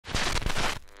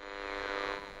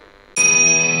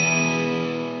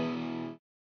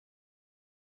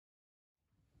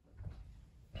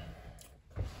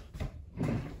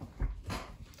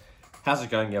How's it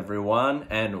going, everyone?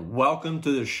 And welcome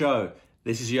to the show.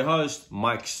 This is your host,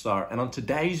 Mike Starr, and on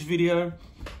today's video,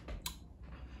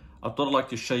 I thought I'd like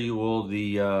to show you all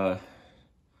the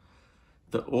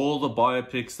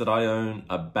biopics that I own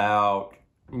about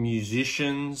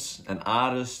musicians and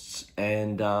artists,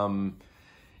 and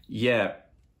yeah,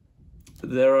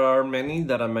 there are many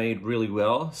that are made really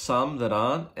well, some that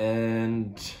aren't,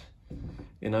 and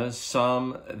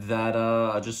some that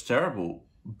are just terrible.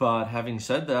 But having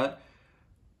said that,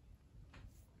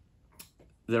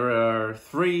 there are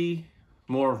 3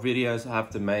 more videos I have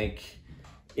to make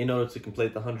in order to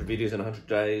complete the 100 videos in 100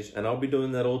 days. And I'll be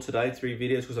doing that all today, 3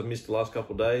 videos, because I've missed the last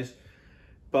couple of days.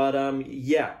 But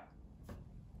yeah.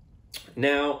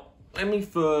 Now, let me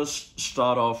first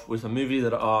start off with a movie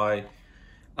that I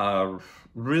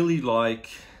really like.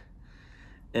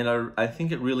 And I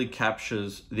think it really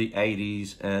captures the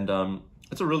 80s. And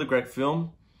it's a really great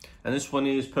film. And this one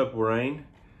is Purple Rain,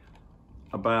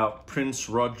 about Prince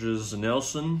Rogers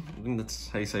Nelson. I think that's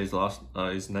how you say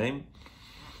his name.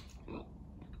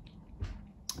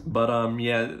 But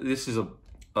yeah, this is a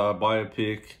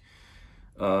biopic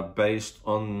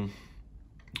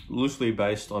loosely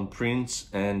based on Prince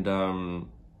and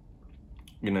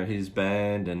his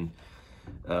band, and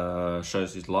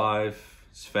shows his life,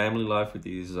 his family life with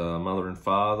his mother and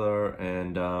father,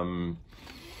 and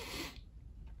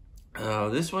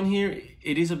this one here,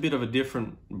 it is a bit of a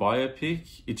different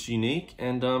biopic. It's unique,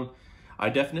 and I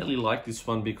definitely like this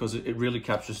one because it really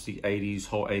captures the 80s,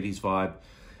 whole 80s vibe.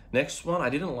 Next one I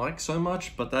didn't like so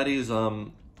much, but that is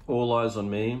All Eyez On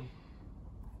Me.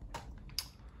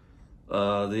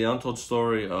 The untold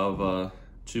story of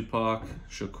Tupac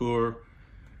Shakur,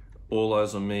 All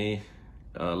Eyez On Me,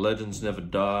 Legends Never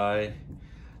Die.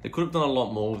 They could have done a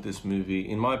lot more with this movie.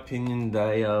 In my opinion,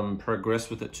 they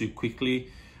progressed with it too quickly.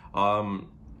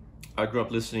 I grew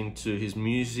up listening to his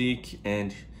music,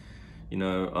 and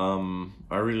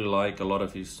I really like a lot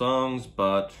of his songs,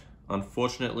 but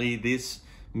unfortunately this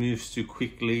moves too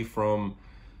quickly from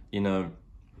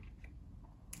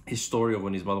his story of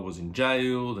when his mother was in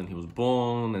jail, then he was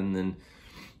born, and then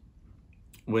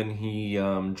when he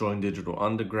joined Digital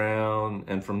Underground,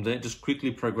 and from there just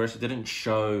quickly progressed. It didn't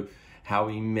show how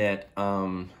he met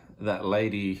that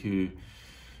lady who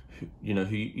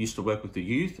used to work with the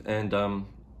youth, and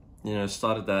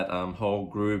started that whole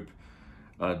group,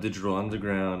 Digital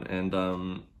Underground, and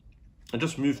it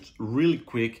just moved really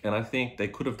quick. And I think they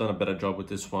could have done a better job with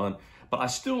this one, but I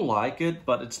still like it,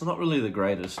 but it's not really the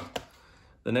greatest.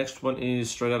 The next one is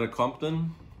Straight Outta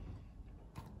Compton,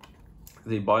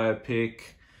 the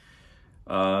biopic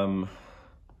on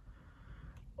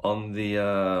the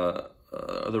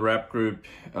rap group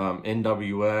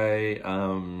NWA,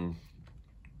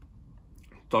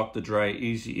 Dr. Dre,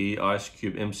 Eazy-E, Ice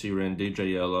Cube, MC Ren,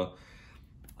 DJ Yella.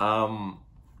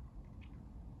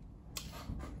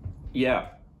 Yeah.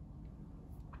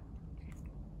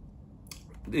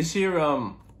 This here,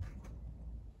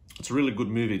 it's a really good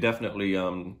movie, definitely.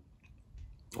 I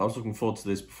was looking forward to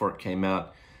this before it came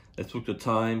out. They took the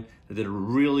time, they did a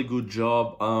really good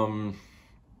job.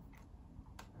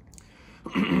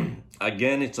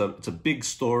 Again, it's a big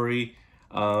story.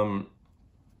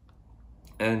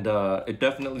 And it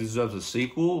definitely deserves a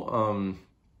sequel,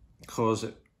 because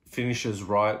it finishes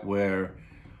right where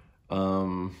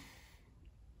Dr.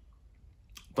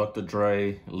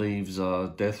 Dre leaves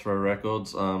Death Row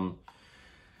Records.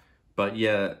 But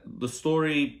yeah, the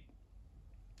story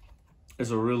is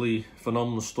a really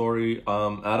phenomenal story.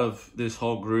 Out of this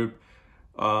whole group,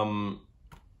 I'm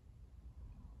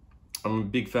a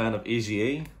big fan of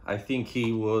Eazy-E. I think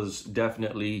he was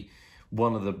definitely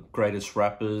one of the greatest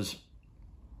rappers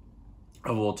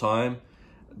of all time.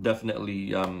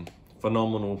 Definitely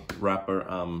phenomenal rapper.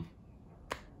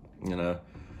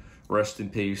 Rest in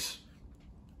peace.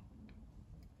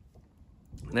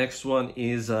 Next one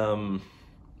is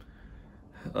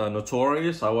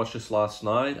Notorious. I watched this last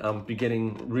night. I'm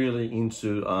getting really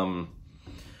into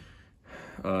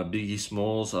Biggie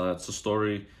Smalls. It's a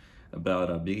story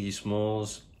about Biggie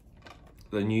Smalls,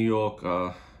 the New York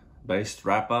based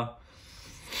rapper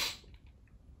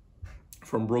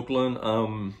from Brooklyn.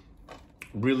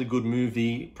 Really good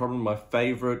movie. Probably my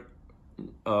favorite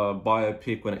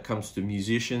biopic when it comes to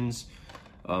musicians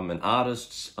and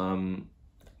artists.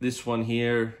 This one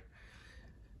here,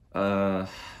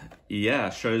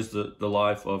 shows the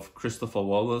life of Christopher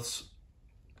Wallace,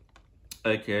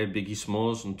 aka Biggie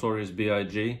Smalls, Notorious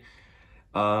B.I.G.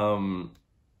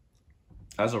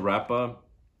 As a rapper,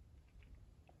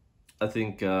 I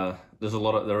think there are a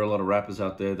lot of rappers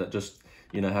out there that just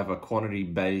have a quantity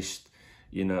based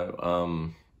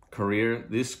career.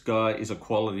 This guy is a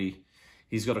quality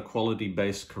he's got a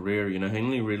quality-based career. You know, he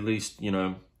only released, you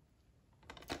know,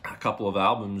 a couple of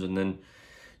albums, and then,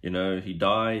 you know, he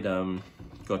died,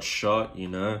 got shot, you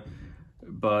know.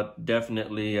 But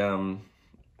definitely,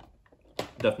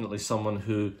 definitely someone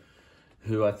who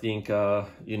I think,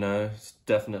 you know,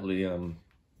 definitely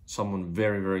someone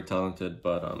very, very talented.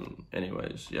 But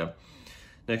anyways, yeah.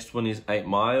 Next one is 8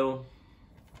 Mile.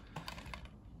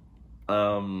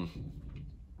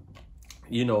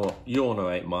 You all know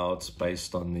 8 Mile. It's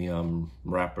based on the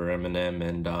rapper Eminem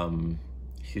and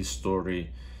his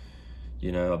story,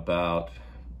 you know, about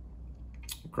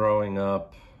growing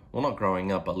up, well, not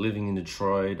growing up, but living in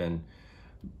Detroit and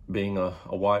being a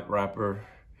white rapper,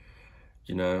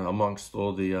 you know, amongst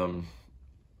all the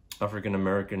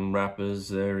African-American rappers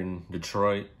there in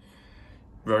Detroit.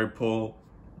 Very poor.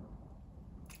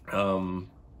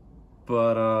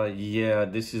 Yeah,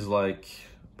 this is like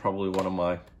probably one of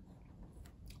my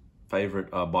favorite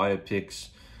biopics.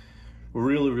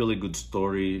 Really, really good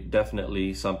story.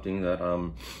 Definitely something that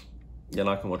yeah,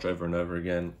 I can watch over and over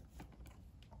again.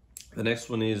 The next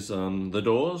one is The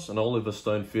Doors, an Oliver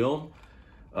Stone film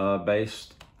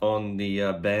based on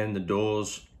the band The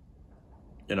Doors,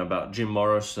 you know, about Jim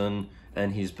Morrison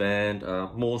and his band,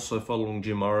 more so following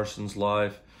Jim Morrison's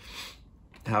life,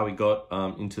 how he got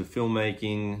into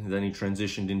filmmaking, then he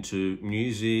transitioned into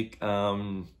music,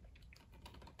 and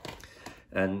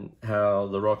how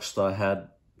the rock star had,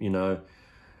 you know,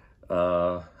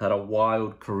 had a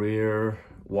wild career,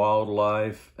 wild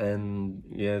life, and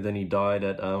yeah, then he died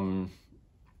at I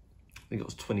think it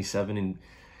was 27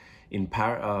 in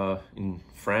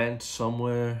France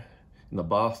somewhere, in the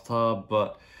bathtub.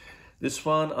 But this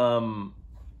one,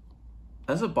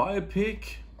 as a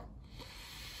biopic,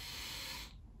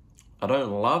 I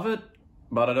don't love it,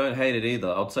 but I don't hate it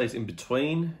either. I'd say it's in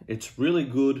between. It's really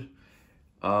good.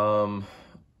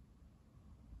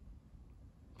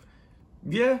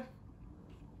 Yeah,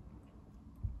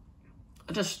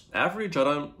 just average. I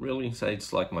don't really say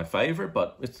it's like my favorite,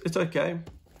 but it's okay.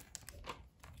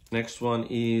 Next one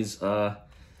is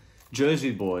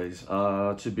Jersey Boys.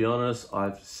 To be honest,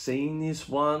 I've seen this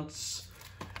once.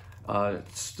 I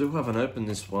still haven't opened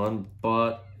this one,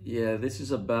 but yeah, this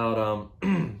is about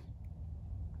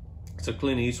it's a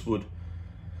Clint Eastwood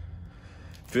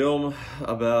film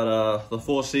about the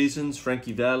Four Seasons,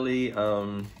 Frankie Valli.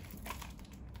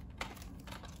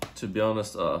 To be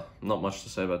honest, not much to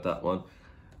say about that one.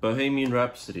 Bohemian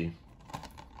Rhapsody.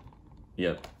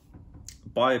 Yep.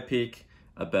 Biopic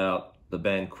about the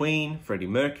band Queen, Freddie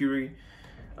Mercury.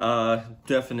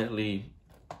 Definitely,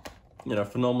 you know,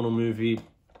 phenomenal movie.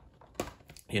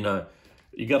 You know,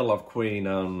 you gotta love Queen.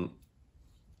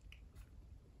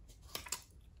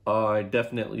 I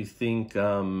definitely think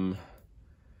Rami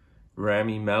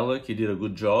Malek, he did a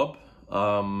good job.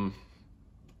 I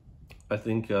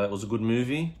think it was a good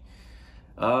movie.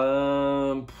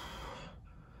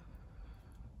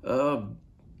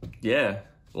 Yeah,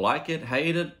 like it,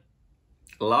 hate it,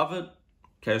 love it,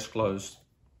 case closed.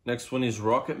 Next one is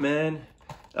Rocket Man,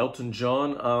 Elton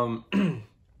John.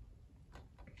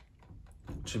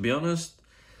 To be honest,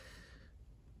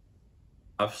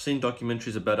 I've seen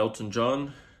documentaries about Elton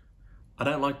John. I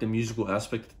don't like the musical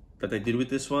aspect that they did with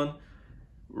this one.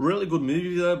 Really good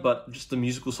movie though, but just the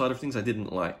musical side of things I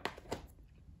didn't like.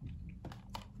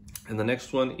 And the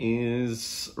next one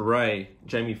is Ray,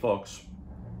 Jamie Foxx,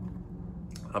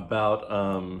 about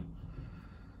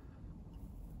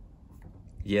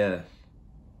yeah,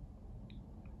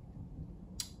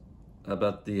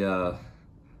 about the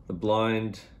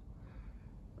blind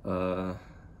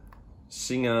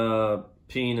singer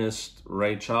pianist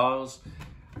Ray Charles.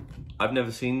 I've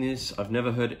never seen this. I've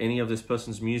never heard any of this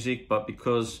person's music, but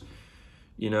because,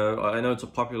 you know, I know it's a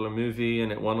popular movie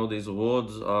and it won all these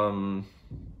awards, thought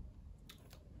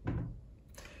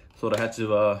I had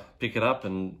to pick it up,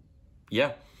 and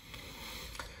yeah.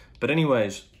 But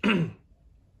anyways,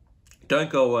 don't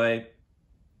go away.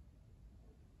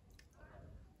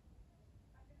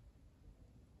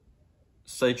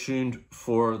 Stay tuned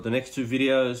for the next two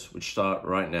videos, which start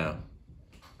right now.